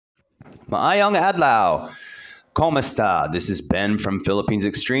Maayong adlaw. ¿Cómo está? This is Ben from Philippines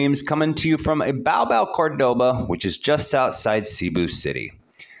Extremes coming to you from Ibabaw, Cordoba, which is just outside Cebu City.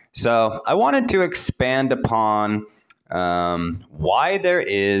 So I wanted to expand upon why there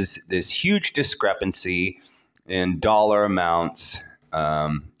is this huge discrepancy in dollar amounts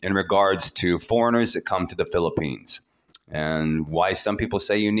in regards to foreigners that come to the Philippines, and why some people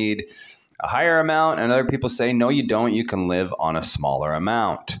say you need a higher amount and other people say, no, you don't. You can live on a smaller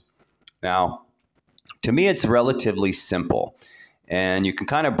amount. Now, to me, it's relatively simple, and you can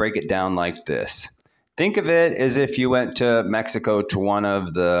kind of break it down like this. Think of it as if you went to Mexico, to one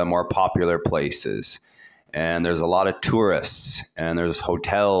of the more popular places, and there's a lot of tourists, and there's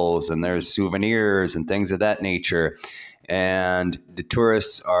hotels, and there's souvenirs and things of that nature, and the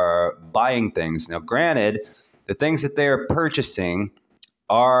tourists are buying things. Now, granted, the things that they are purchasing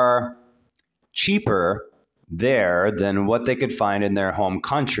are cheaper there than what they could find in their home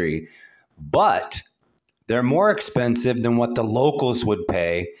country, but they're more expensive than what the locals would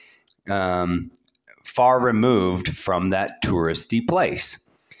pay far removed from that touristy place.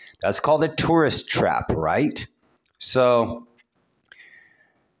 That's called a tourist trap, right? So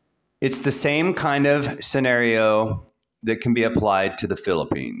it's the same kind of scenario that can be applied to the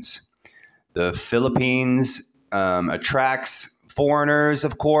Philippines. The Philippines attracts foreigners,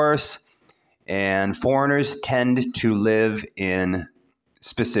 of course, and foreigners tend to live in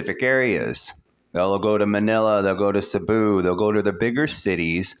specific areas. They'll go to Manila, they'll go to Cebu, they'll go to the bigger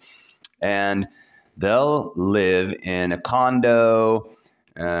cities, and they'll live in a condo,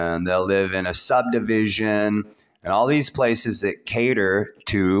 and they'll live in a subdivision, and all these places that cater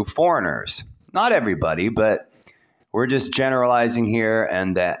to foreigners. Not everybody, but we're just generalizing here,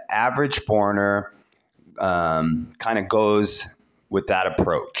 and the average foreigner kind of goes with that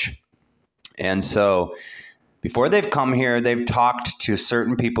approach. And so before they've come here, they've talked to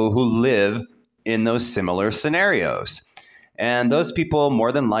certain people who live in those similar scenarios. And those people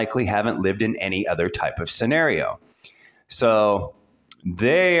more than likely haven't lived in any other type of scenario. So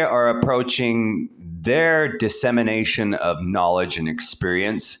they are approaching their dissemination of knowledge and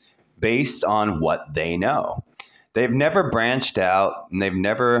experience based on what they know. They've never branched out, and they've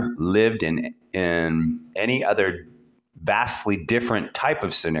never lived in any other vastly different type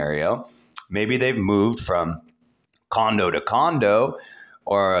of scenario. Maybe they've moved from condo to condo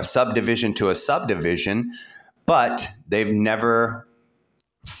or a subdivision to a subdivision, but they've never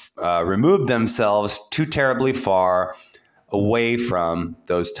removed themselves too terribly far away from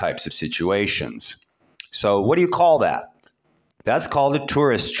those types of situations. So what do you call that? That's called a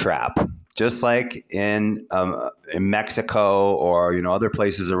tourist trap, just like in Mexico or other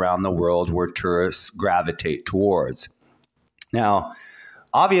places around the world where tourists gravitate towards. Now,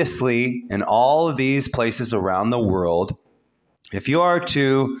 obviously, in all of these places around the world, if you are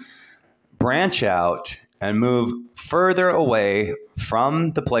to branch out and move further away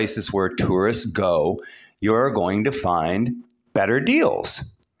from the places where tourists go, you're going to find better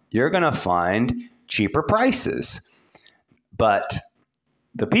deals. You're going to find cheaper prices. But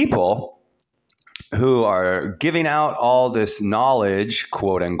the people who are giving out all this knowledge,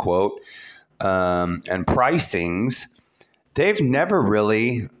 quote unquote, and pricings, they've never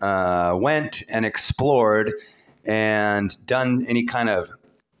really went and explored and done any kind of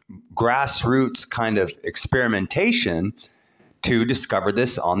grassroots kind of experimentation to discover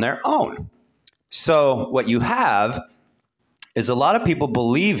this on their own. So what you have is a lot of people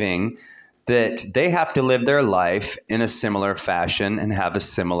believing that they have to live their life in a similar fashion and have a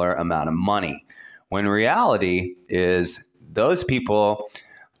similar amount of money, when reality is those people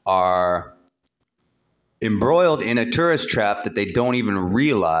are embroiled in a tourist trap that they don't even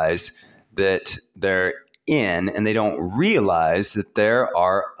realize that they're in, and they don't realize that there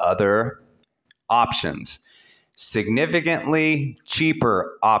are other options, significantly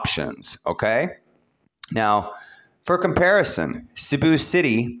cheaper options, okay? Now, for comparison, Cebu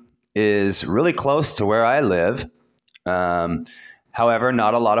City is really close to where I live. However,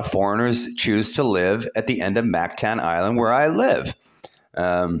 not a lot of foreigners choose to live at the end of Mactan Island where I live.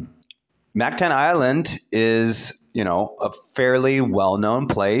 Mactan Island is, a fairly well-known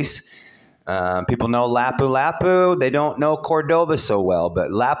place. People know Lapu-Lapu. They don't know Cordoba so well,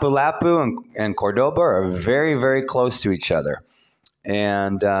 but Lapu-Lapu and Cordoba are very, very close to each other.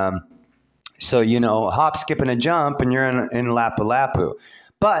 And so, hop, skip, and a jump, and you're in Lapu-Lapu.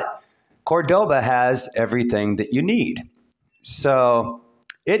 But Cordoba has everything that you need. So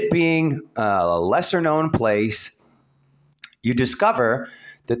it being a lesser-known place, you discover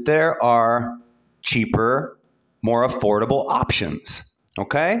that there are cheaper, more affordable options,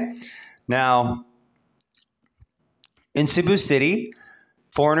 okay? Now, in Cebu City,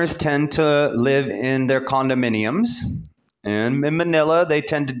 Foreigners tend to live in their condominiums. And in Manila, they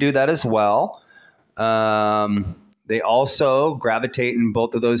tend to do that as well. They also gravitate in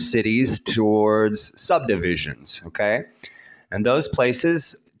both of those cities towards subdivisions, okay? And those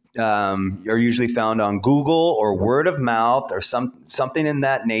places are usually found on Google or word of mouth or something in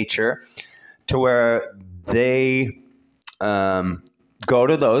that nature, to where they go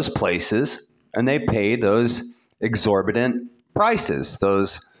to those places and they pay those exorbitant prices,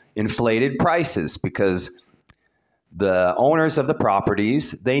 those inflated prices, because the owners of the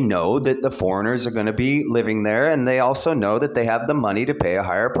properties, they know that the foreigners are going to be living there, and they also know that they have the money to pay a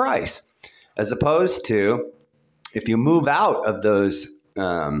higher price. As opposed to if you move out of those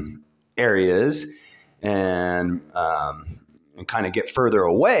areas and kind of get further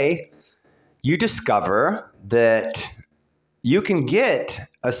away, you discover that you can get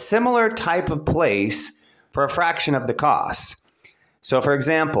a similar type of place for a fraction of the cost. So, for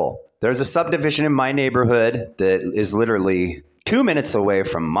example, there's a subdivision in my neighborhood that is literally 2 minutes away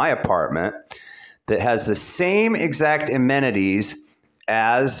from my apartment that has the same exact amenities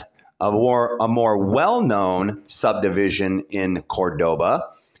as a more well-known subdivision in Cordoba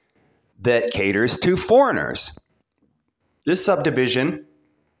that caters to foreigners. This subdivision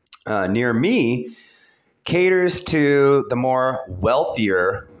near me caters to the more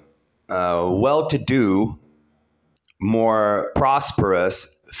wealthier, well-to-do, more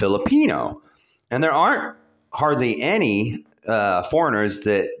prosperous Filipino. And there aren't hardly any foreigners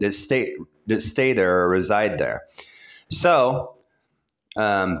that stay there or reside there. So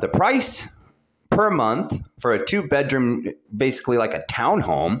the price per month for a 2-bedroom, basically like a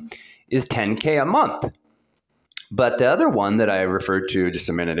townhome, is $10K a month. But the other one that I referred to just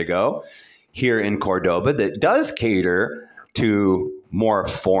a minute ago here in Cordoba that does cater to more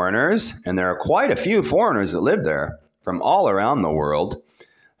foreigners, and there are quite a few foreigners that live there from all around the world,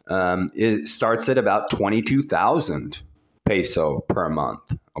 it starts at about 22,000 peso per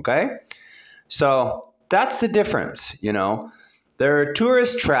month. Okay? So that's the difference, you know. There are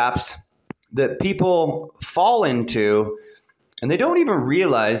tourist traps that people fall into, and they don't even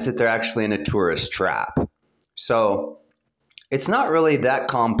realize that they're actually in a tourist trap. So it's not really that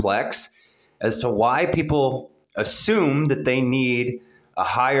complex as to why people assume that they need a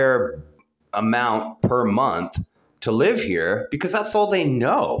higher amount per month to live here, because that's all they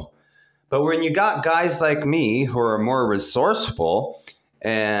know. But when you got guys like me who are more resourceful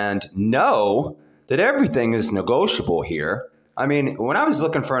and know that everything is negotiable here. I mean, when I was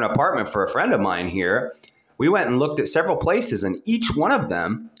looking for an apartment for a friend of mine here, we went and looked at several places, and each one of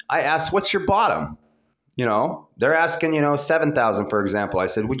them, I asked, what's your bottom? You know, they're asking, 7,000, for example. I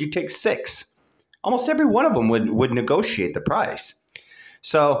said, would you take 6? Almost every one of them would negotiate the price.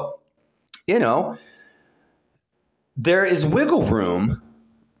 So, there is wiggle room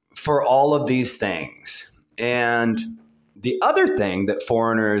for all of these things. And the other thing that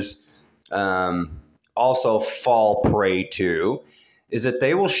foreigners also fall prey to is that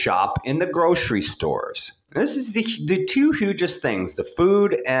they will shop in the grocery stores. And this is the two hugest things, the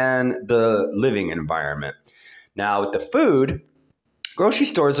food and the living environment. Now, with the food, grocery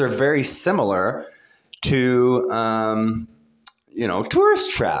stores are very similar to,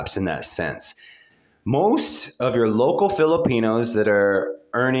 tourist traps in that sense. Most of your local Filipinos that are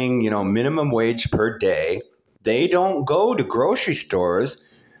earning, minimum wage per day, they don't go to grocery stores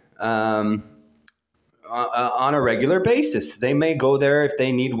on a regular basis. They may go there if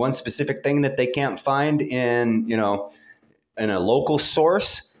they need one specific thing that they can't find in a local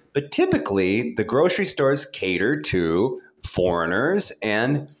source. But typically, the grocery stores cater to foreigners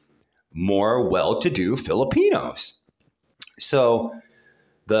and more well-to-do Filipinos. So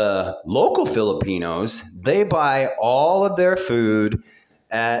the local Filipinos, they buy all of their food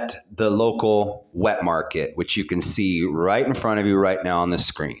at the local wet market, which you can see right in front of you right now on the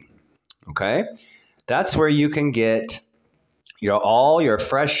screen. Okay? That's where you can get all your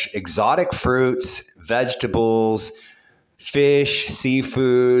fresh exotic fruits, vegetables, fish,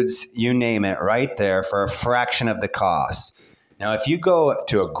 seafoods, you name it, right there for a fraction of the cost. Now, if you go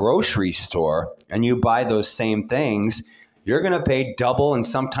to a grocery store and you buy those same things, you're going to pay double and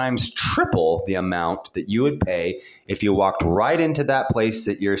sometimes triple the amount that you would pay if you walked right into that place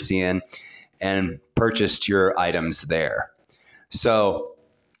that you're seeing and purchased your items there. So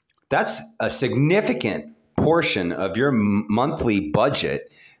that's a significant portion of your monthly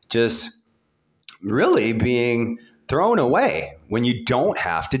budget just really being thrown away when you don't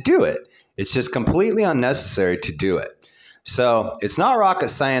have to do it. It's just completely unnecessary to do it. So it's not rocket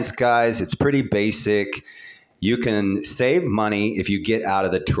science, guys. It's pretty basic. You can save money if you get out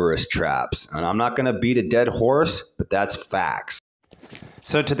of the tourist traps. And I'm not going to beat a dead horse, but that's facts.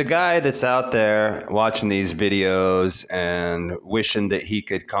 So to the guy that's out there watching these videos and wishing that he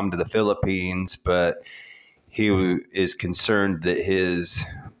could come to the Philippines, but he is concerned that his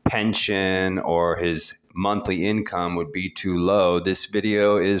pension or his monthly income would be too low, this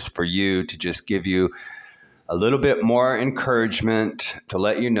video is for you to just give you a little bit more encouragement to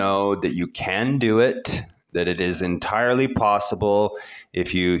let you know that you can do it, that it is entirely possible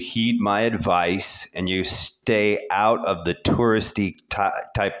if you heed my advice and you stay out of the touristy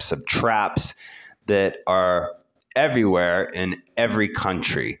types of traps that are everywhere in every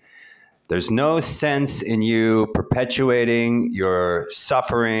country. There's no sense in you perpetuating your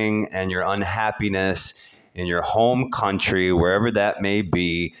suffering and your unhappiness in your home country, wherever that may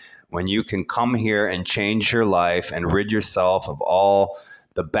be, when you can come here and change your life and rid yourself of all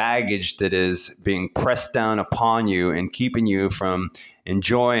the baggage that is being pressed down upon you and keeping you from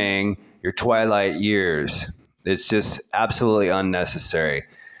enjoying your twilight years. It's just absolutely unnecessary.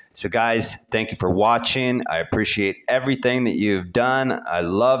 So guys, thank you for watching. I appreciate everything that you've done. I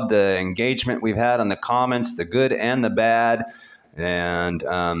love the engagement we've had on the comments, the good and the bad. And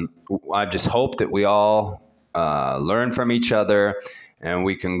I just hope that we all learn from each other and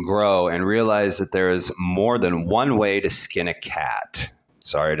we can grow and realize that there is more than one way to skin a cat.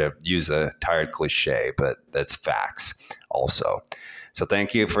 Sorry to use a tired cliche, but that's facts also. So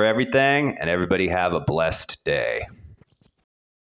thank you for everything, and everybody have a blessed day.